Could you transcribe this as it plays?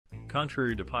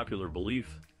Contrary to popular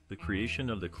belief, the creation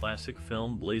of the classic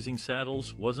film Blazing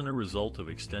Saddles wasn't a result of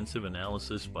extensive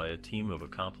analysis by a team of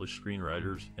accomplished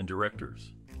screenwriters and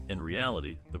directors. In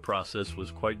reality, the process was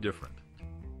quite different.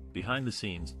 Behind the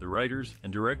scenes, the writers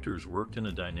and directors worked in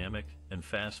a dynamic and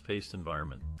fast-paced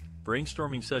environment.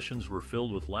 Brainstorming sessions were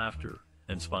filled with laughter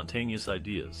and spontaneous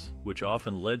ideas, which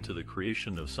often led to the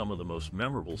creation of some of the most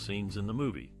memorable scenes in the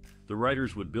movie. The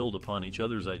writers would build upon each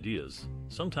other's ideas,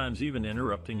 sometimes even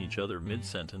interrupting each other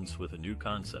mid-sentence with a new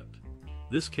concept.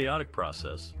 This chaotic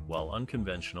process, while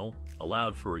unconventional,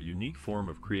 allowed for a unique form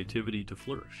of creativity to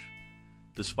flourish.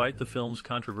 Despite the film's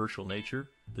controversial nature,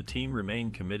 the team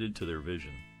remained committed to their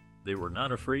vision. They were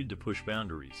not afraid to push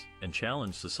boundaries and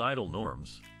challenge societal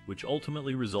norms, which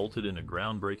ultimately resulted in a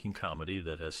groundbreaking comedy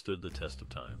that has stood the test of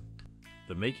time.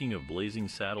 The making of Blazing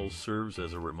Saddles serves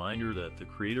as a reminder that the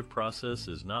creative process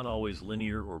is not always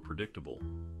linear or predictable.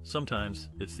 Sometimes,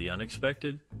 it's the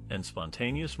unexpected and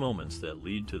spontaneous moments that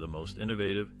lead to the most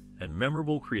innovative and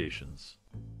memorable creations.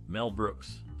 Mel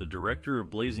Brooks, the director of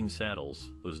Blazing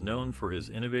Saddles, was known for his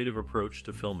innovative approach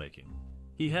to filmmaking.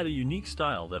 He had a unique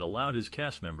style that allowed his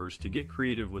cast members to get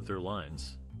creative with their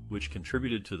lines, which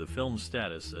contributed to the film's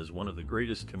status as one of the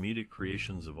greatest comedic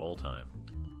creations of all time.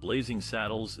 Blazing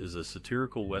Saddles is a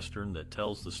satirical western that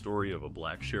tells the story of a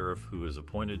black sheriff who is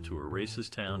appointed to a racist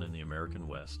town in the American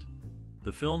West.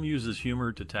 The film uses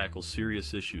humor to tackle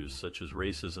serious issues such as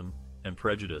racism and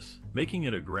prejudice, making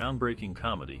it a groundbreaking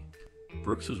comedy.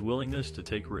 Brooks's willingness to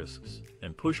take risks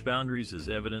and push boundaries is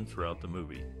evident throughout the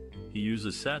movie. He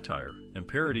uses satire and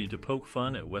parody to poke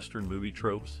fun at Western movie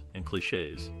tropes and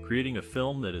cliches, creating a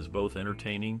film that is both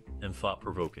entertaining and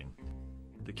thought-provoking.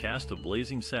 The cast of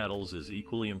Blazing Saddles is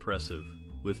equally impressive,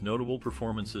 with notable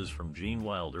performances from Gene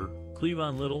Wilder,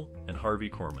 Cleavon Little, and Harvey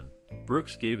Korman.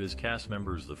 Brooks gave his cast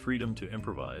members the freedom to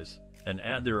improvise and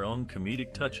add their own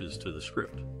comedic touches to the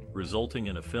script, resulting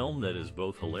in a film that is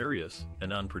both hilarious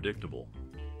and unpredictable.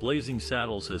 Blazing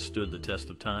Saddles has stood the test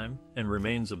of time and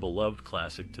remains a beloved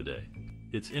classic today.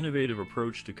 Its innovative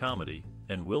approach to comedy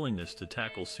and willingness to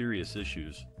tackle serious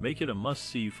issues make it a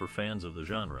must-see for fans of the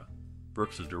genre.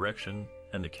 Brooks's direction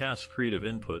and the cast's creative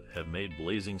input have made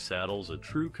Blazing Saddles a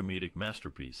true comedic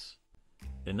masterpiece.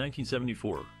 In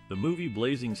 1974, the movie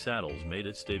Blazing Saddles made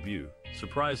its debut,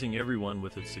 surprising everyone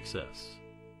with its success.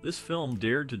 This film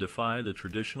dared to defy the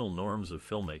traditional norms of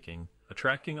filmmaking,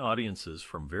 attracting audiences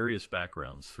from various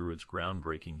backgrounds through its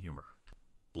groundbreaking humor.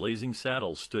 Blazing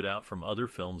Saddles stood out from other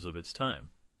films of its time,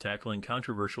 tackling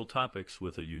controversial topics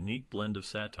with a unique blend of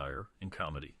satire and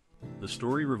comedy. The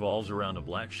story revolves around a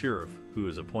black sheriff who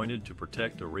is appointed to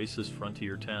protect a racist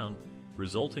frontier town,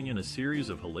 resulting in a series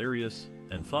of hilarious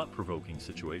and thought-provoking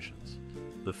situations.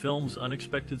 The film's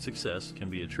unexpected success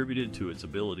can be attributed to its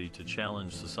ability to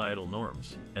challenge societal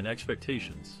norms and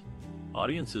expectations.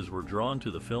 Audiences were drawn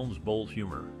to the film's bold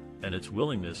humor and its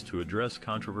willingness to address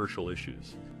controversial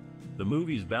issues. The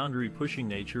movie's boundary-pushing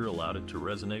nature allowed it to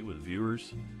resonate with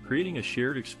viewers, creating a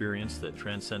shared experience that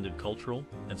transcended cultural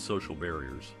and social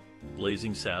barriers.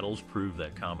 Blazing Saddles proved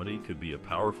that comedy could be a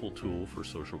powerful tool for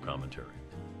social commentary.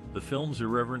 The film's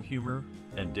irreverent humor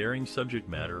and daring subject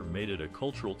matter made it a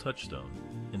cultural touchstone,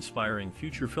 inspiring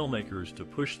future filmmakers to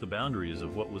push the boundaries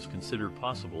of what was considered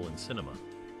possible in cinema.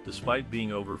 Despite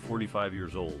being over 45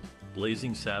 years old,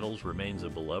 Blazing Saddles remains a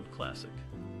beloved classic.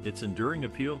 Its enduring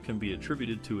appeal can be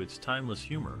attributed to its timeless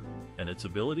humor and its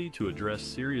ability to address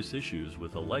serious issues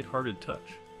with a lighthearted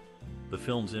touch. The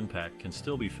film's impact can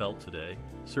still be felt today,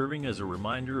 serving as a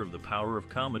reminder of the power of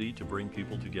comedy to bring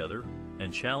people together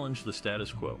and challenge the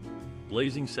status quo.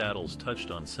 Blazing Saddles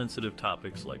touched on sensitive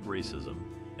topics like racism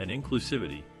and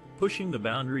inclusivity, pushing the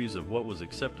boundaries of what was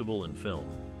acceptable in film,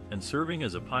 and serving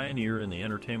as a pioneer in the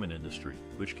entertainment industry,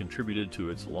 which contributed to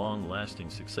its long-lasting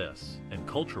success and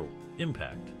cultural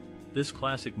impact. This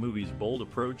classic movie's bold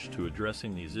approach to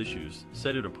addressing these issues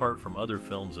set it apart from other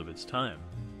films of its time,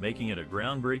 making it a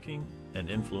groundbreaking and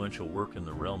influential work in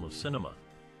the realm of cinema.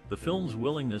 The film's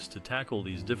willingness to tackle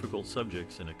these difficult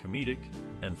subjects in a comedic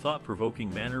and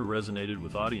thought-provoking manner resonated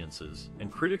with audiences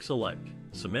and critics alike,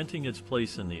 cementing its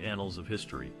place in the annals of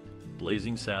history.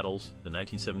 Blazing Saddles, the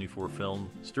 1974 film,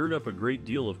 stirred up a great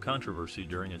deal of controversy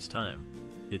during its time.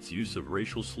 Its use of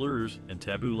racial slurs and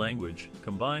taboo language,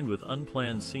 combined with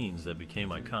unplanned scenes that became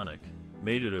iconic,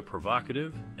 made it a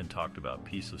provocative and talked about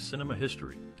piece of cinema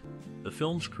history. The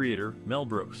film's creator, Mel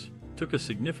Brooks, took a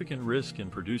significant risk in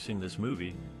producing this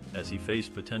movie, as he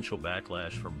faced potential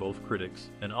backlash from both critics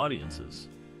and audiences.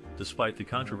 Despite the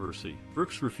controversy,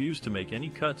 Brooks refused to make any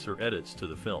cuts or edits to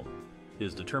the film.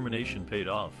 His determination paid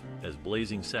off, as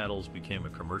Blazing Saddles became a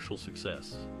commercial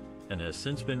success, and has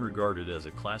since been regarded as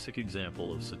a classic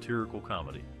example of satirical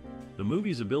comedy. The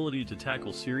movie's ability to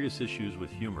tackle serious issues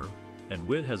with humor and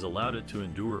wit has allowed it to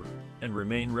endure and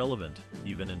remain relevant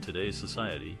even in today's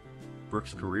society.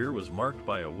 Brooks' career was marked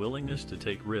by a willingness to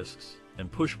take risks and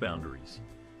push boundaries.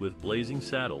 With Blazing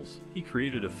Saddles, he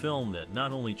created a film that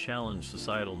not only challenged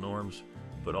societal norms,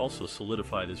 but also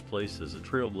solidified his place as a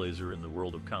trailblazer in the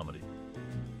world of comedy.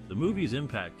 The movie's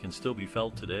impact can still be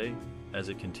felt today, as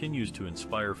it continues to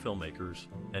inspire filmmakers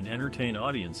and entertain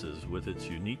audiences with its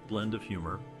unique blend of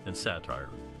humor and satire.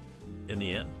 In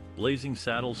the end, Blazing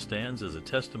Saddles stands as a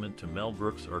testament to Mel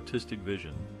Brooks' artistic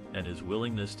vision and his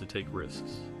willingness to take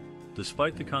risks.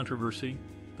 Despite the controversy,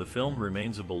 the film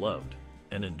remains a beloved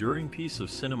and enduring piece of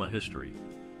cinema history.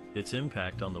 Its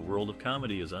impact on the world of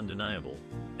comedy is undeniable,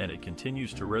 and it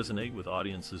continues to resonate with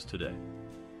audiences today.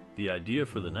 The idea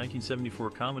for the 1974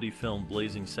 comedy film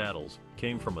Blazing Saddles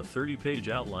came from a 30-page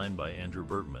outline by Andrew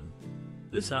Bergman.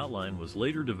 This outline was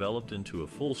later developed into a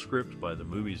full script by the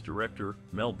movie's director,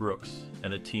 Mel Brooks,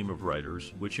 and a team of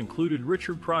writers, which included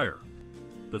Richard Pryor.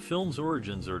 The film's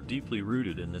origins are deeply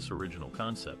rooted in this original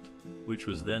concept, which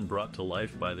was then brought to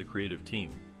life by the creative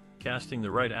team. Casting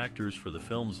the right actors for the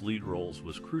film's lead roles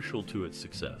was crucial to its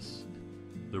success.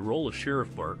 The role of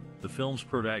Sheriff Bart, the film's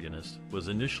protagonist, was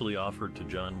initially offered to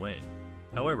John Wayne.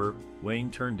 However, Wayne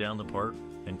turned down the part,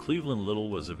 and Cleveland Little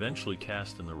was eventually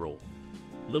cast in the role.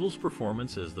 Little's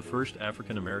performance as the first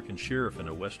African-American sheriff in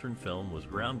a Western film was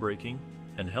groundbreaking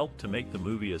and helped to make the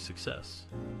movie a success.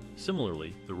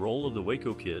 Similarly, the role of the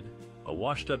Waco Kid, a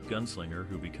washed-up gunslinger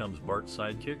who becomes Bart's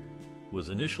sidekick, was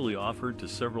initially offered to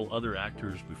several other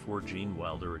actors before Gene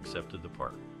Wilder accepted the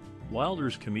part.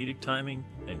 Wilder's comedic timing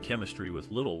and chemistry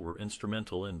with Little were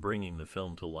instrumental in bringing the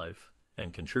film to life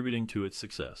and contributing to its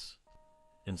success.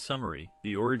 In summary,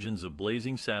 the origins of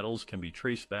Blazing Saddles can be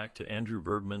traced back to Andrew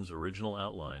Bergman's original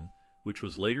outline, which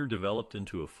was later developed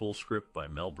into a full script by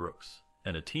Mel Brooks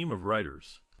and a team of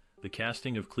writers. The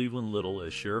casting of Cleveland Little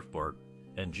as Sheriff Bart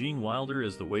and Gene Wilder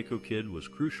as the Waco Kid was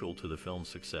crucial to the film's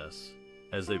success,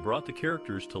 as they brought the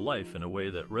characters to life in a way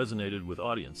that resonated with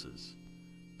audiences.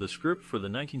 The script for the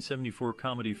 1974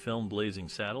 comedy film Blazing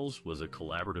Saddles was a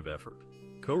collaborative effort.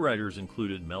 Co-writers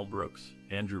included Mel Brooks,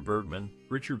 Andrew Bergman,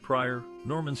 Richard Pryor,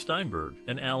 Norman Steinberg,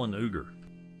 and Alan Uger.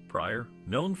 Pryor,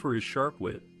 known for his sharp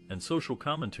wit and social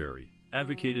commentary,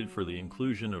 advocated for the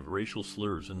inclusion of racial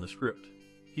slurs in the script.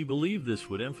 He believed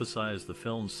this would emphasize the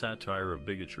film's satire of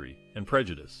bigotry and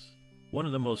prejudice. One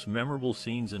of the most memorable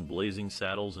scenes in Blazing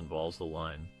Saddles involves the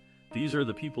line, "These are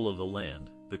the people of the land,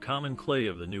 the common clay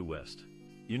of the New West.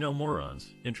 You know,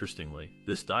 morons." Interestingly,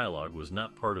 this dialogue was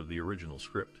not part of the original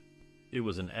script. It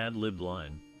was an ad-libbed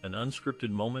line, an unscripted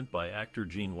moment by actor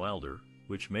Gene Wilder,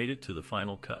 which made it to the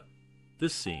final cut.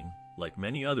 This scene, like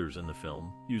many others in the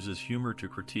film, uses humor to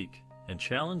critique and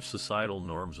challenge societal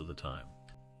norms of the time.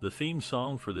 The theme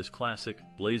song for this classic,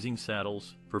 Blazing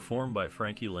Saddles, performed by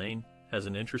Frankie Laine, has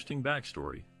an interesting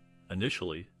backstory.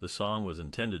 Initially, the song was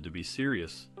intended to be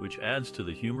serious, which adds to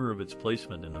the humor of its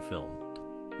placement in the film.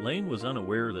 Laine was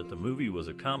unaware that the movie was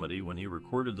a comedy when he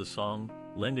recorded the song,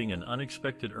 lending an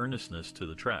unexpected earnestness to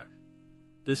the track.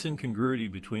 This incongruity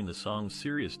between the song's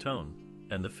serious tone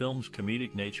and the film's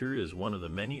comedic nature is one of the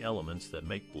many elements that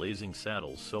make Blazing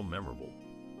Saddles so memorable.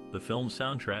 The film's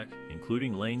soundtrack,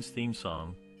 including Laine's theme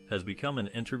song, has become an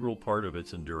integral part of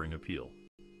its enduring appeal.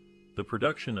 The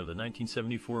production of the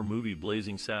 1974 movie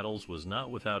Blazing Saddles was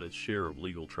not without its share of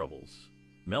legal troubles.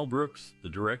 Mel Brooks, the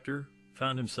director,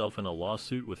 found himself in a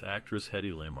lawsuit with actress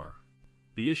Hedy Lamarr.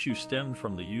 The issue stemmed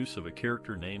from the use of a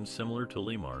character name similar to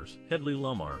Lamarr's, Hedley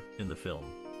Lamarr, in the film.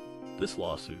 This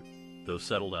lawsuit, though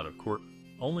settled out of court,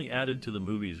 only added to the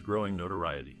movie's growing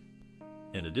notoriety.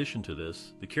 In addition to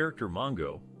this, the character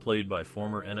Mongo, played by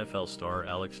former NFL star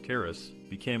Alex Karras,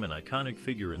 became an iconic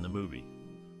figure in the movie.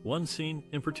 One scene,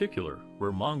 in particular,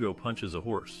 where Mongo punches a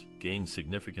horse, gained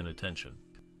significant attention.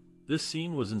 This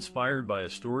scene was inspired by a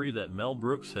story that Mel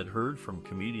Brooks had heard from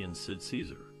comedian Sid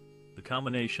Caesar. The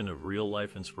combination of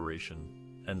real-life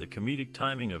inspiration and the comedic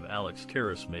timing of Alex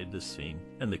Karras made this scene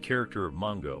and the character of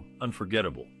Mongo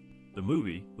unforgettable. The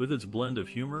movie, with its blend of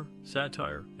humor,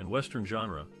 satire, and Western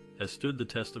genre, has stood the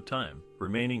test of time,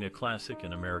 remaining a classic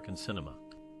in American cinema.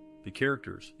 The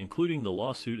characters, including the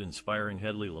lawsuit-inspiring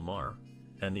Hedley Lamarr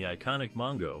and the iconic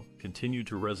Mongo, continue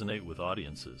to resonate with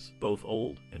audiences, both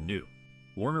old and new.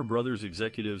 Warner Brothers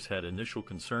executives had initial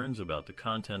concerns about the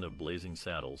content of Blazing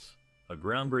Saddles, a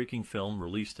groundbreaking film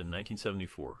released in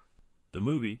 1974. The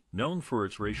movie, known for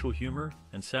its racial humor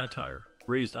and satire,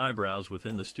 raised eyebrows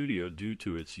within the studio due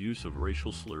to its use of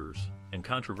racial slurs and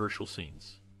controversial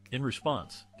scenes. In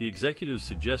response, the executives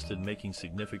suggested making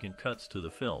significant cuts to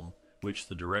the film which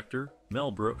the director,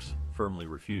 Mel Brooks, firmly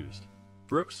refused.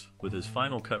 Brooks, with his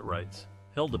final cut rights,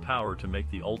 held the power to make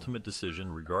the ultimate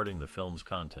decision regarding the film's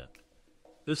content.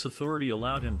 This authority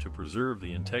allowed him to preserve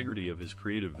the integrity of his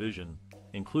creative vision,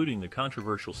 including the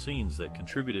controversial scenes that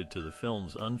contributed to the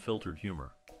film's unfiltered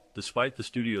humor. Despite the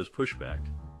studio's pushback,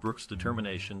 Brooks'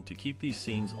 determination to keep these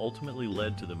scenes ultimately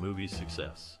led to the movie's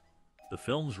success. The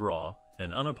film's raw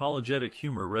and unapologetic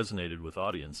humor resonated with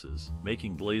audiences,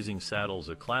 making Blazing Saddles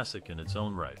a classic in its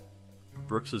own right.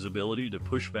 Brooks's ability to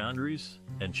push boundaries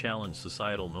and challenge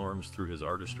societal norms through his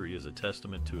artistry is a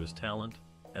testament to his talent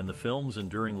and the film's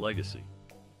enduring legacy.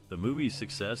 The movie's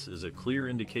success is a clear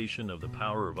indication of the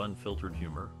power of unfiltered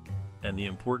humor and the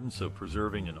importance of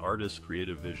preserving an artist's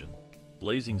creative vision.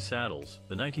 Blazing Saddles,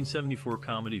 the 1974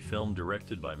 comedy film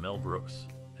directed by Mel Brooks,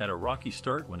 had a rocky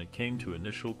start when it came to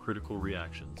initial critical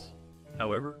reactions.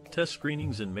 However, test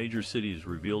screenings in major cities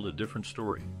revealed a different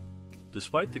story.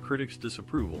 Despite the critics'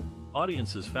 disapproval,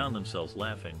 audiences found themselves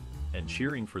laughing and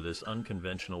cheering for this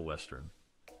unconventional Western.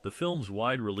 The film's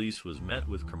wide release was met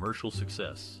with commercial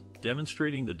success,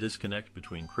 demonstrating the disconnect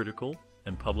between critical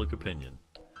and public opinion.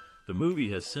 The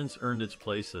movie has since earned its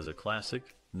place as a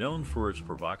classic, known for its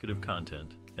provocative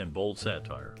content and bold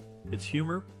satire. Its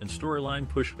humor and storyline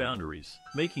push boundaries,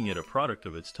 making it a product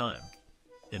of its time.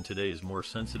 In today's more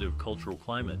sensitive cultural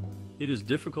climate, it is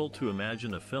difficult to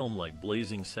imagine a film like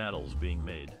Blazing Saddles being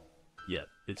made. Yet,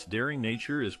 its daring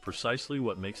nature is precisely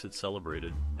what makes it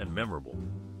celebrated and memorable.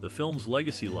 The film's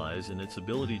legacy lies in its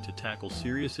ability to tackle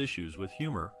serious issues with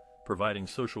humor, providing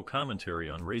social commentary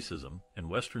on racism and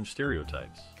Western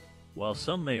stereotypes. While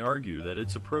some may argue that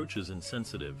its approach is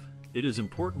insensitive, it is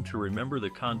important to remember the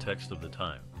context of the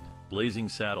time. Blazing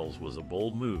Saddles was a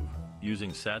bold move,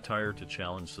 using satire to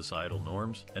challenge societal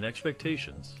norms and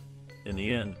expectations. In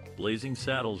the end, Blazing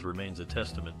Saddles remains a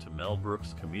testament to Mel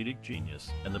Brooks' comedic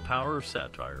genius and the power of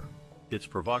satire. Its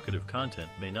provocative content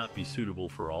may not be suitable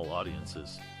for all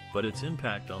audiences, but its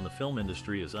impact on the film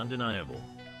industry is undeniable.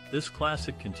 This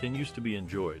classic continues to be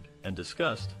enjoyed and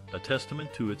discussed, a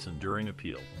testament to its enduring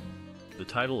appeal. The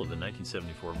title of the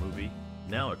 1974 movie,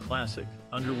 now a classic,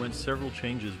 underwent several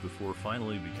changes before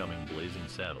finally becoming Blazing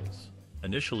Saddles.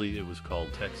 Initially, it was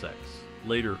called Tex-Ex.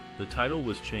 Later, the title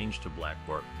was changed to Black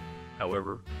Bart.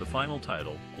 However, the final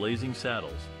title, Blazing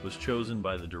Saddles, was chosen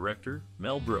by the director,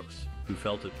 Mel Brooks, who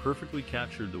felt it perfectly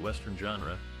captured the Western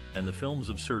genre and the film's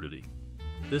absurdity.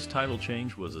 This title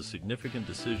change was a significant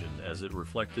decision as it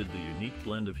reflected the unique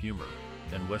blend of humor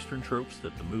and Western tropes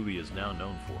that the movie is now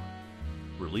known for.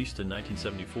 Released in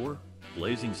 1974,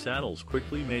 Blazing Saddles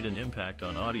quickly made an impact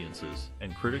on audiences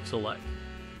and critics alike.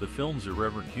 The film's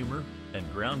irreverent humor and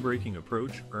groundbreaking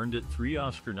approach earned it 3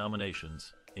 Oscar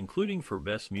nominations, including for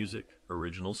Best Music,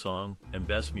 Original Song, and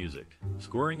Best Music,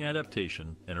 Scoring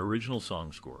Adaptation, and Original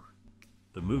Song Score.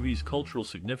 The movie's cultural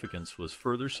significance was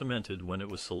further cemented when it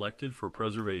was selected for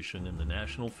preservation in the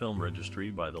National Film Registry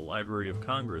by the Library of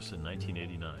Congress in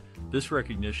 1989. This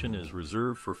recognition is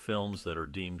reserved for films that are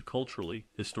deemed culturally,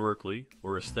 historically,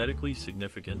 or aesthetically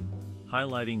significant,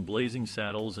 highlighting Blazing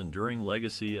Saddles' enduring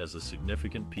legacy as a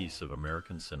significant piece of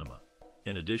American cinema.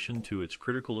 In addition to its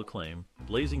critical acclaim,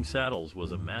 Blazing Saddles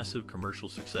was a massive commercial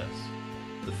success.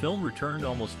 The film returned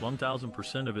almost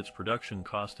 1,000% of its production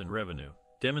cost and revenue,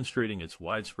 demonstrating its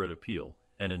widespread appeal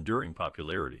and enduring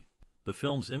popularity. The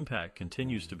film's impact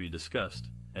continues to be discussed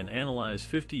and analyzed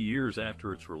 50 years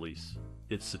after its release.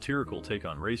 Its satirical take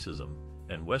on racism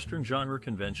and Western genre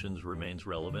conventions remains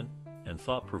relevant and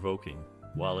thought-provoking,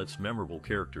 while its memorable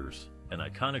characters and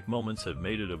iconic moments have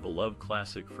made it a beloved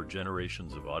classic for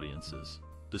generations of audiences.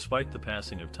 Despite the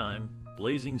passing of time,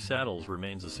 Blazing Saddles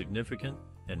remains a significant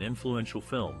and influential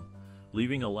film,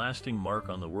 leaving a lasting mark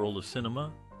on the world of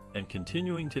cinema and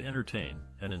continuing to entertain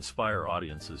and inspire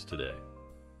audiences today.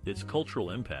 Its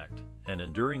cultural impact and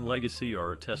enduring legacy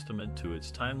are a testament to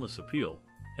its timeless appeal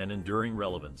and enduring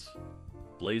relevance.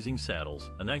 Blazing Saddles,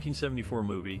 a 1974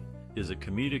 movie, is a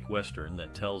comedic western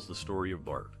that tells the story of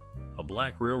Bart, a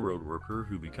black railroad worker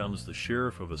who becomes the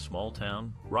sheriff of a small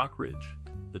town, Rock Ridge.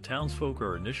 The townsfolk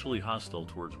are initially hostile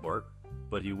towards Bart,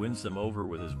 but he wins them over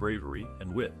with his bravery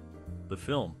and wit. The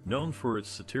film, known for its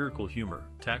satirical humor,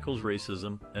 tackles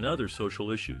racism and other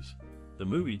social issues. The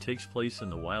movie takes place in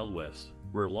the Wild West,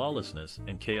 where lawlessness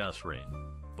and chaos reign.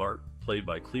 Bart, played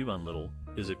by Cleavon Little,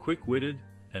 is a quick-witted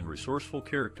and resourceful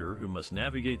character who must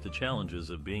navigate the challenges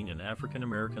of being an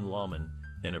African-American lawman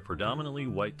in a predominantly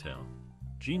white town.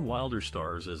 Gene Wilder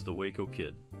stars as the Waco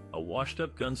Kid, a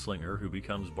washed-up gunslinger who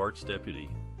becomes Bart's deputy.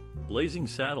 Blazing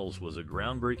Saddles was a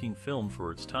groundbreaking film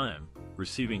for its time,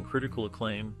 receiving critical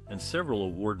acclaim and several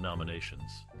award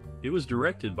nominations. It was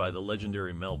directed by the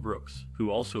legendary Mel Brooks, who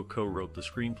also co-wrote the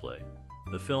screenplay.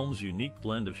 The film's unique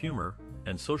blend of humor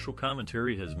and social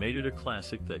commentary has made it a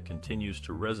classic that continues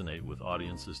to resonate with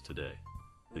audiences today.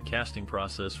 The casting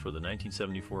process for the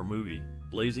 1974 movie,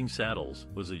 Blazing Saddles,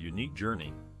 was a unique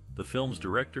journey. The film's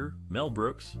director, Mel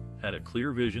Brooks, had a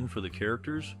clear vision for the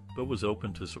characters, but was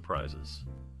open to surprises.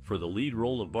 For the lead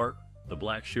role of Bart, the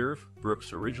Black Sheriff,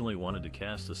 Brooks originally wanted to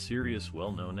cast a serious,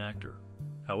 well-known actor.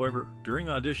 However, during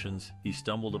auditions, he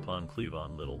stumbled upon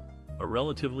Cleavon Little, a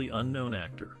relatively unknown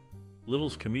actor.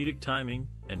 Little's comedic timing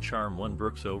and charm won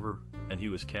Brooks over, and he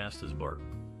was cast as Bart.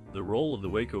 The role of the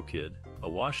Waco Kid, a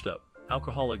washed-up,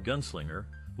 alcoholic gunslinger,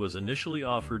 was initially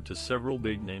offered to several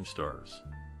big-name stars.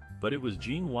 But it was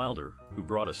Gene Wilder who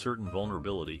brought a certain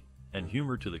vulnerability and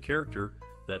humor to the character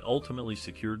that ultimately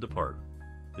secured the part.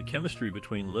 The chemistry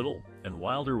between Little and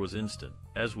Wilder was instant,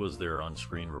 as was their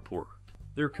on-screen rapport.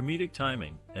 Their comedic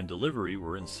timing and delivery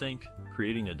were in sync,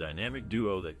 creating a dynamic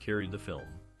duo that carried the film.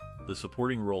 The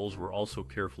supporting roles were also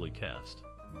carefully cast.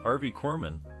 Harvey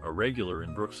Korman, a regular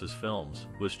in Brooks's films,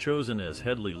 was chosen as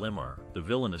Hedley Limar, the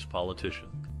villainous politician.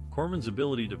 Korman's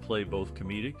ability to play both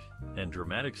comedic and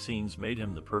dramatic scenes made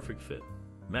him the perfect fit.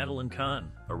 Madeline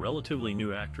Kahn, a relatively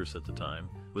new actress at the time,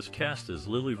 was cast as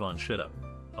Lily Von Sheddup,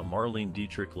 a Marlene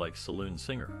Dietrich-like saloon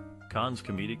singer. Kahn's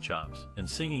comedic chops and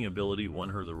singing ability won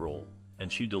her the role,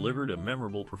 and she delivered a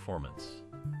memorable performance.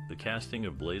 The casting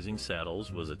of Blazing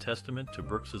Saddles was a testament to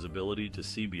Brooks's ability to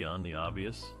see beyond the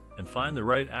obvious and find the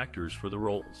right actors for the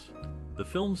roles. The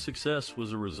film's success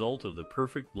was a result of the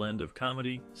perfect blend of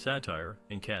comedy, satire,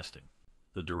 and casting.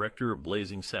 The director of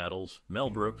Blazing Saddles,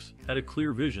 Mel Brooks, had a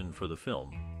clear vision for the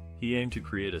film. He aimed to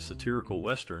create a satirical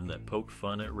western that poked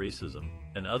fun at racism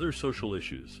and other social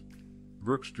issues.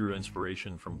 Brooks drew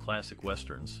inspiration from classic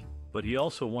westerns, but he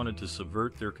also wanted to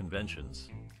subvert their conventions.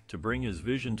 To bring his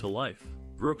vision to life,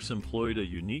 Brooks employed a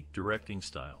unique directing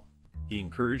style. He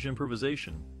encouraged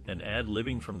improvisation and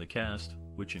ad-libbing from the cast,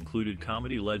 which included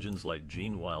comedy legends like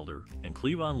Gene Wilder and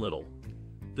Cleavon Little.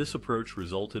 This approach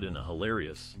resulted in a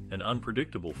hilarious and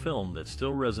unpredictable film that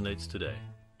still resonates today.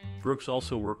 Brooks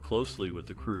also worked closely with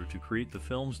the crew to create the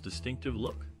film's distinctive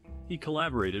look. He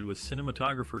collaborated with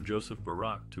cinematographer Joseph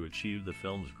Barak to achieve the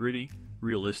film's gritty,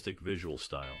 realistic visual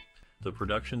style. The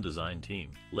production design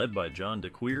team, led by John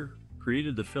DeQueer,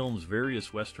 created the film's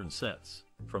various western sets,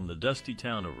 from the dusty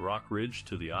town of Rock Ridge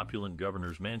to the opulent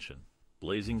governor's mansion.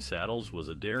 Blazing Saddles was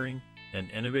a daring and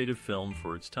innovative film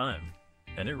for its time,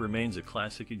 and it remains a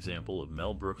classic example of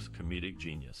Mel Brooks' comedic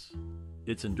genius.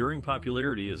 Its enduring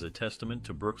popularity is a testament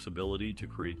to Brooks' ability to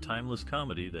create timeless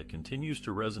comedy that continues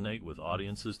to resonate with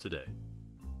audiences today.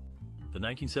 The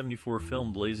 1974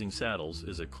 film Blazing Saddles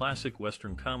is a classic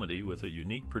western comedy with a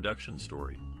unique production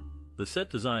story. The set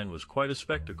design was quite a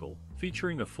spectacle,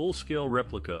 featuring a full-scale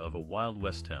replica of a Wild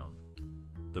West town.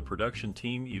 The production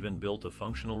team even built a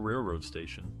functional railroad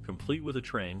station, complete with a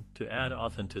train, to add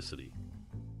authenticity.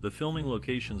 The filming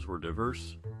locations were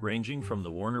diverse, ranging from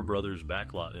the Warner Brothers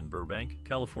backlot in Burbank,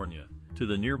 California, to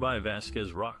the nearby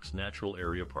Vasquez Rocks Natural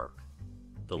Area Park.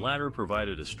 The latter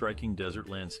provided a striking desert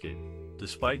landscape,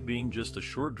 despite being just a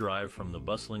short drive from the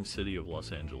bustling city of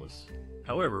Los Angeles.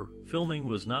 However, filming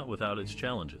was not without its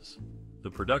challenges. The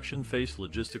production faced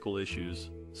logistical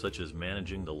issues, such as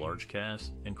managing the large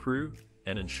cast and crew,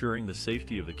 and ensuring the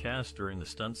safety of the cast during the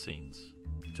stunt scenes.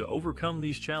 To overcome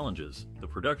these challenges, the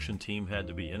production team had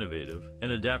to be innovative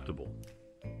and adaptable.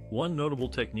 One notable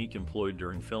technique employed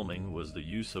during filming was the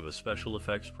use of a special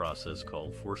effects process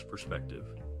called forced perspective.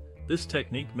 This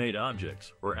technique made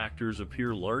objects or actors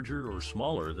appear larger or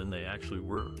smaller than they actually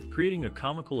were, creating a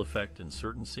comical effect in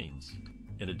certain scenes.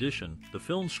 In addition, the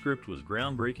film's script was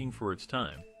groundbreaking for its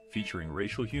time, featuring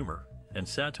racial humor and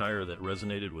satire that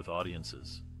resonated with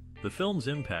audiences. The film's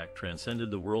impact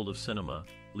transcended the world of cinema,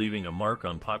 leaving a mark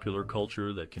on popular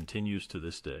culture that continues to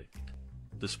this day.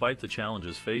 Despite the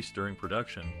challenges faced during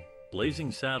production,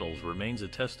 Blazing Saddles remains a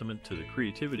testament to the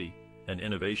creativity and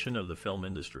innovation of the film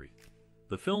industry.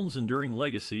 The film's enduring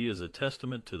legacy is a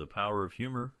testament to the power of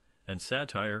humor and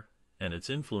satire, and its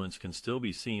influence can still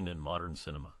be seen in modern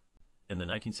cinema. In the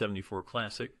 1974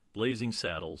 classic, Blazing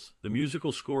Saddles, the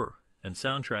musical score and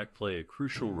soundtrack play a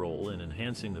crucial role in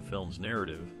enhancing the film's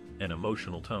narrative and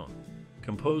emotional tone.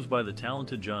 Composed by the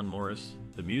talented John Morris,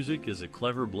 the music is a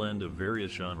clever blend of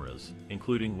various genres,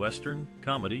 including western,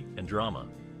 comedy, and drama.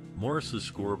 Morris's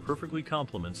score perfectly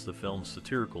complements the film's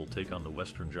satirical take on the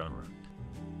western genre.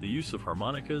 The use of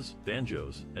harmonicas,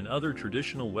 banjos, and other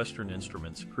traditional western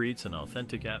instruments creates an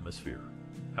authentic atmosphere.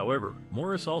 However,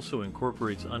 Morris also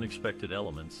incorporates unexpected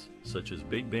elements, such as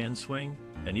big band swing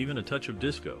and even a touch of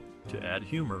disco, to add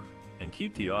humor and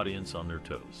keep the audience on their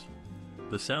toes.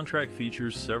 The soundtrack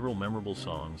features several memorable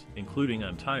songs, including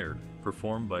I'm Tired,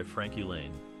 performed by Frankie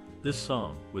Laine. This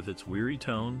song, with its weary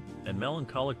tone and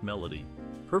melancholic melody,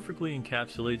 perfectly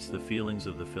encapsulates the feelings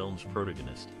of the film's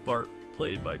protagonist, Bart,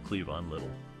 played by Cleavon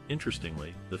Little.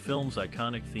 Interestingly, the film's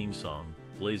iconic theme song,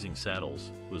 Blazing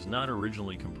Saddles, was not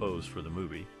originally composed for the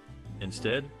movie.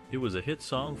 Instead, it was a hit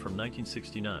song from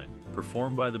 1969,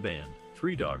 performed by the band,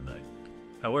 Three Dog Night.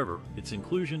 However, its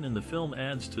inclusion in the film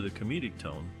adds to the comedic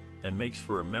tone and makes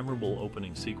for a memorable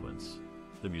opening sequence.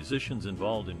 The musicians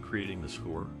involved in creating the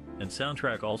score and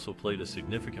soundtrack also played a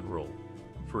significant role.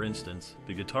 For instance,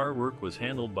 the guitar work was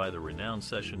handled by the renowned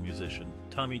session musician,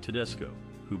 Tommy Tedesco,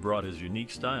 who brought his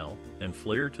unique style and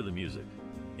flair to the music.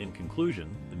 In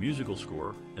conclusion, the musical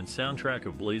score and soundtrack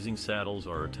of Blazing Saddles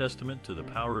are a testament to the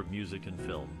power of music in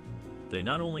film. They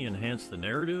not only enhance the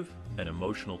narrative and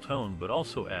emotional tone, but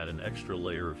also add an extra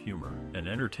layer of humor and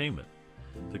entertainment.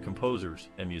 The composers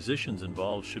and musicians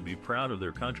involved should be proud of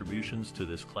their contributions to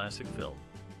this classic film.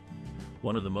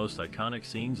 One of the most iconic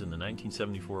scenes in the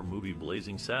 1974 movie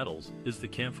Blazing Saddles is the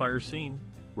campfire scene,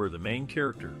 where the main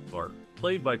character, Bart,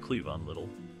 played by Cleavon Little,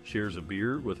 shares a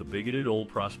beer with a bigoted old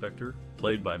prospector,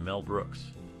 played by Mel Brooks.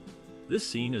 This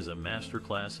scene is a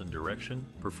masterclass in direction,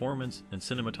 performance, and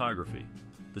cinematography.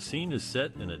 The scene is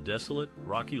set in a desolate,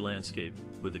 rocky landscape,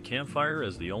 with the campfire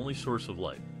as the only source of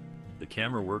light. The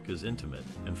camera work is intimate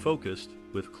and focused,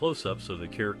 with close-ups of the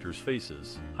characters'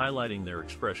 faces, highlighting their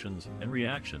expressions and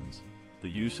reactions. The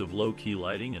use of low-key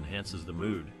lighting enhances the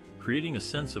mood, creating a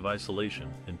sense of isolation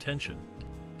and tension.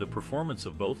 The performance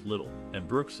of both Little and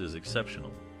Brooks is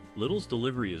exceptional. Little's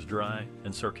delivery is dry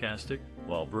and sarcastic,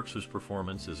 while Brooks's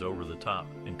performance is over-the-top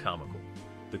and comical.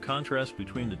 The contrast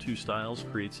between the two styles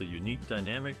creates a unique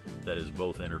dynamic that is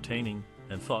both entertaining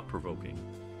and thought-provoking.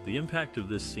 The impact of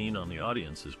this scene on the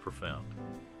audience is profound.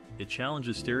 It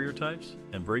challenges stereotypes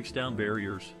and breaks down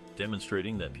barriers,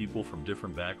 demonstrating that people from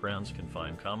different backgrounds can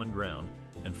find common ground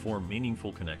and form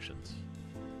meaningful connections.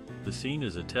 The scene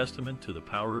is a testament to the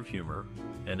power of humor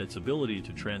and its ability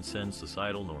to transcend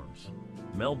societal norms.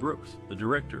 Mel Brooks, the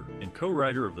director and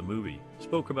co-writer of the movie,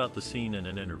 spoke about the scene in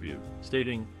an interview,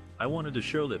 stating, "I wanted to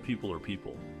show that people are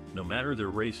people, no matter their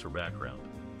race or background.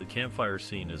 The campfire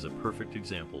scene is a perfect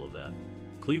example of that."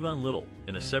 Cleavon Little,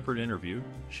 in a separate interview,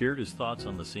 shared his thoughts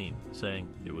on the scene, saying,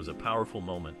 "It was a powerful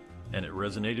moment, and it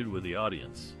resonated with the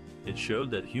audience. It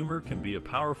showed that humor can be a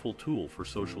powerful tool for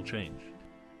social change."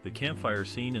 The campfire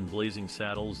scene in Blazing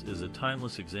Saddles is a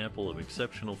timeless example of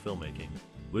exceptional filmmaking,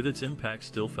 with its impact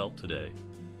still felt today.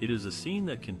 It is a scene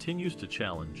that continues to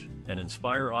challenge and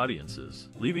inspire audiences,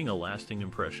 leaving a lasting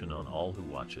impression on all who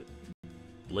watch it.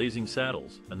 Blazing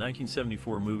Saddles, a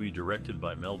 1974 movie directed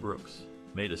by Mel Brooks,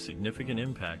 made a significant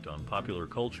impact on popular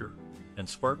culture and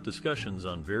sparked discussions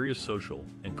on various social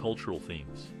and cultural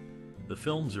themes. The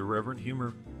film's irreverent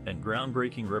humor and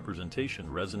groundbreaking representation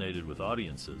resonated with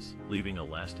audiences, leaving a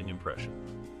lasting impression.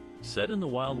 Set in the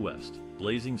Wild West,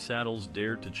 Blazing Saddles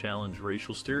dared to challenge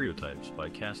racial stereotypes by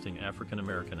casting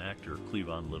African-American actor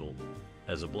Cleavon Little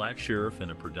as a black sheriff in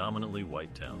a predominantly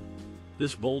white town.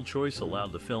 This bold choice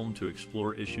allowed the film to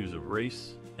explore issues of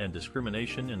race and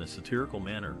discrimination in a satirical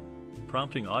manner,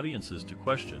 prompting audiences to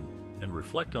question and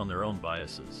reflect on their own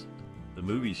biases. The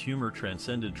movie's humor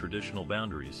transcended traditional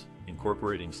boundaries,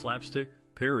 incorporating slapstick,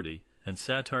 parody, and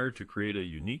satire to create a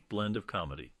unique blend of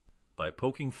comedy. By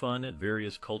poking fun at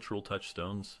various cultural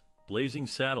touchstones, Blazing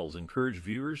Saddles encouraged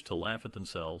viewers to laugh at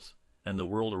themselves and the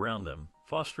world around them,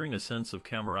 fostering a sense of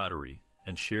camaraderie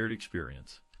and shared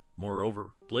experience.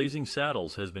 Moreover, Blazing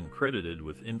Saddles has been credited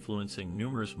with influencing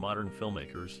numerous modern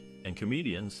filmmakers and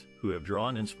comedians who have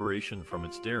drawn inspiration from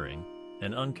its daring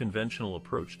and unconventional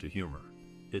approach to humor.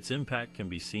 Its impact can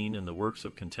be seen in the works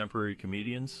of contemporary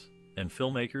comedians and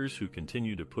filmmakers who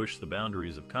continue to push the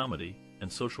boundaries of comedy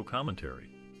and social commentary.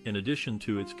 In addition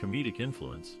to its comedic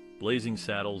influence, Blazing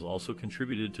Saddles also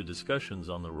contributed to discussions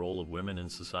on the role of women in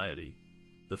society.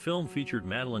 The film featured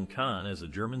Madeline Kahn as a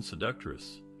German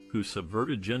seductress who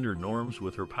subverted gender norms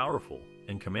with her powerful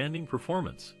and commanding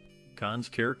performance. Kahn's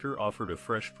character offered a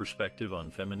fresh perspective on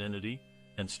femininity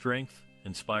and strength,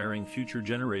 inspiring future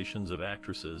generations of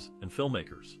actresses and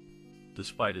filmmakers.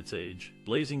 Despite its age,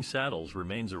 Blazing Saddles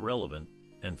remains a relevant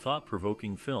and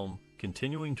thought-provoking film,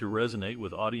 continuing to resonate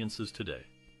with audiences today.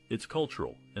 Its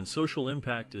cultural and social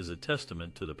impact is a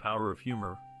testament to the power of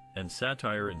humor and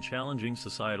satire in challenging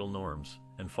societal norms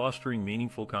and fostering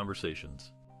meaningful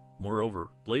conversations. Moreover,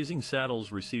 Blazing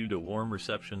Saddles received a warm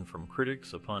reception from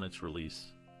critics upon its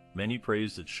release. Many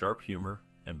praised its sharp humor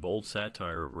and bold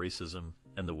satire of racism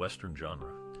and the Western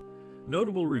genre.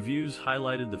 Notable reviews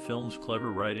highlighted the film's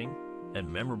clever writing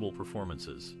and memorable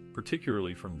performances,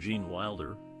 particularly from Gene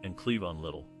Wilder and Cleavon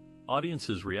Little.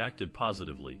 Audiences reacted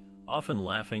positively, often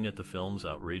laughing at the film's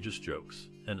outrageous jokes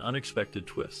and unexpected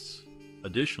twists.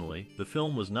 Additionally, the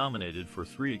film was nominated for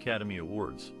 3 Academy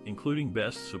Awards, including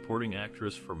Best Supporting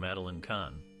Actress for Madeline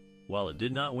Kahn. While it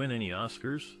did not win any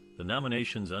Oscars, the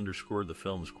nominations underscored the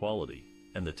film's quality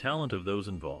and the talent of those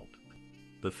involved.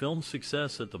 The film's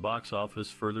success at the box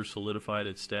office further solidified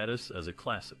its status as a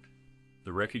classic.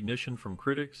 The recognition from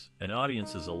critics and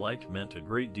audiences alike meant a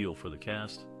great deal for the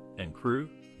cast and crew,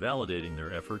 validating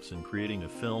their efforts in creating a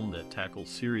film that tackled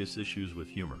serious issues with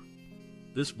humor.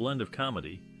 This blend of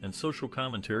comedy and social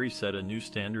commentary set a new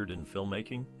standard in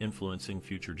filmmaking, influencing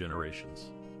future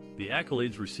generations. The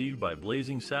accolades received by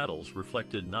Blazing Saddles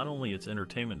reflected not only its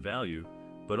entertainment value,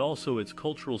 but also its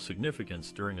cultural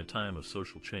significance during a time of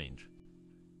social change.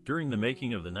 During the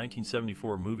making of the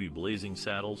 1974 movie Blazing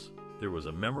Saddles, there was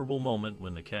a memorable moment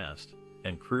when the cast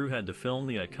and crew had to film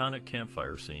the iconic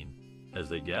campfire scene. As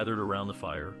they gathered around the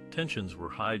fire, tensions were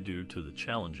high due to the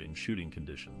challenging shooting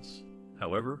conditions.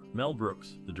 However, Mel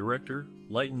Brooks, the director,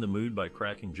 lightened the mood by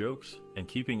cracking jokes and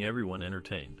keeping everyone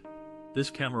entertained. This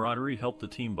camaraderie helped the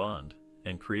team bond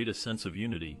and create a sense of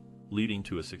unity, leading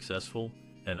to a successful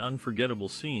and unforgettable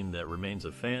scene that remains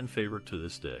a fan favorite to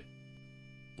this day.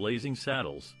 Blazing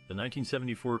Saddles, the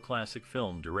 1974 classic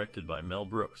film directed by Mel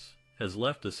Brooks, has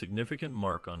left a significant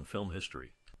mark on film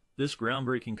history. This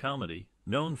groundbreaking comedy,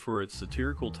 known for its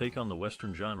satirical take on the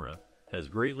Western genre, has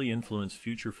greatly influenced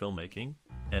future filmmaking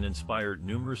and inspired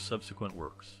numerous subsequent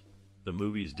works. The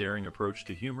movie's daring approach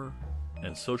to humor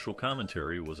and social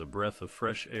commentary was a breath of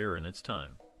fresh air in its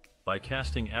time. By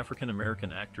casting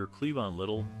African-American actor Cleavon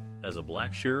Little as a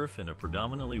black sheriff in a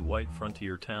predominantly white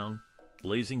frontier town,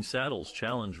 Blazing Saddles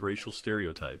challenged racial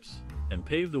stereotypes and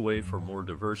paved the way for more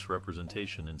diverse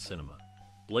representation in cinema.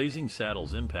 Blazing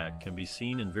Saddles' impact can be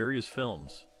seen in various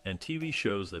films and TV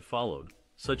shows that followed,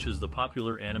 such as the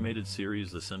popular animated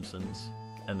series The Simpsons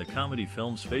and the comedy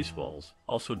film Spaceballs,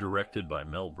 also directed by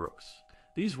Mel Brooks.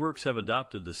 These works have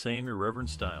adopted the same irreverent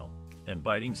style and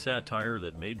biting satire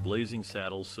that made Blazing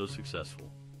Saddles so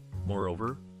successful.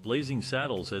 Moreover, Blazing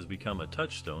Saddles has become a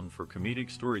touchstone for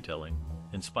comedic storytelling,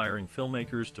 inspiring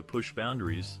filmmakers to push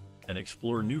boundaries and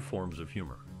explore new forms of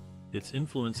humor. Its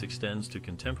influence extends to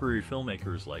contemporary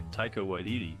filmmakers like Taika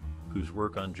Waititi, whose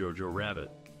work on Jojo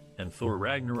Rabbit and Thor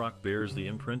Ragnarok bears the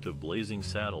imprint of Blazing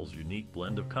Saddles' unique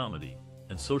blend of comedy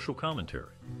and social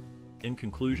commentary. In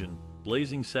conclusion,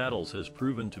 Blazing Saddles has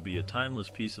proven to be a timeless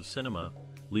piece of cinema,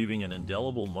 leaving an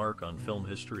indelible mark on film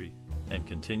history and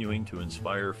continuing to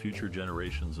inspire future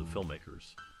generations of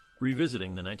filmmakers.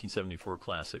 Revisiting the 1974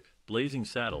 classic, Blazing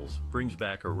Saddles brings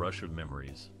back a rush of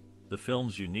memories. The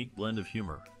film's unique blend of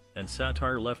humor and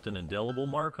satire left an indelible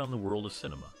mark on the world of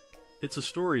cinema. It's a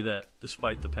story that,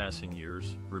 despite the passing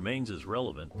years, remains as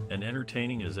relevant and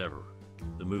entertaining as ever.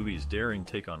 The movie's daring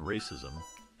take on racism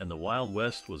and the Wild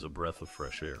West was a breath of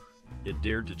fresh air. It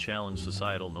dared to challenge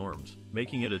societal norms,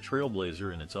 making it a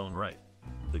trailblazer in its own right.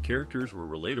 The characters were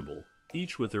relatable,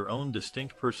 each with their own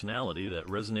distinct personality that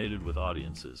resonated with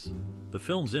audiences. The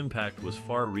film's impact was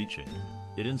far-reaching.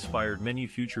 It inspired many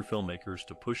future filmmakers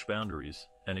to push boundaries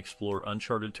and explore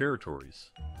uncharted territories.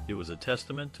 It was a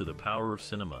testament to the power of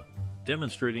cinema,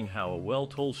 demonstrating how a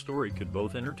well-told story could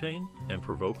both entertain and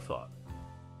provoke thought.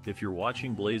 If you're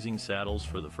watching Blazing Saddles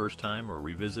for the first time or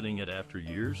revisiting it after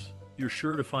years, you're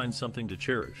sure to find something to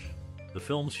cherish. The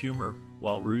film's humor,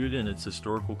 while rooted in its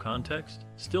historical context,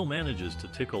 still manages to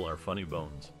tickle our funny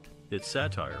bones. Its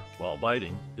satire, while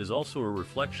biting, is also a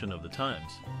reflection of the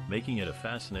times, making it a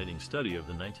fascinating study of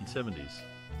the 1970s.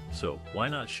 So, why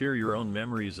not share your own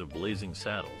memories of Blazing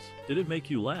Saddles? Did it make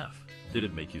you laugh? Did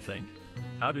it make you think?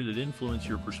 How did it influence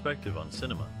your perspective on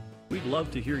cinema? We'd love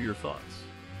to hear your thoughts.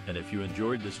 And if you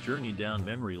enjoyed this journey down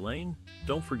memory lane,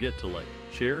 don't forget to like,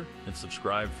 share, and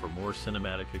subscribe for more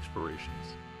cinematic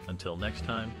explorations. Until next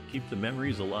time, keep the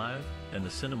memories alive and the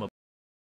cinema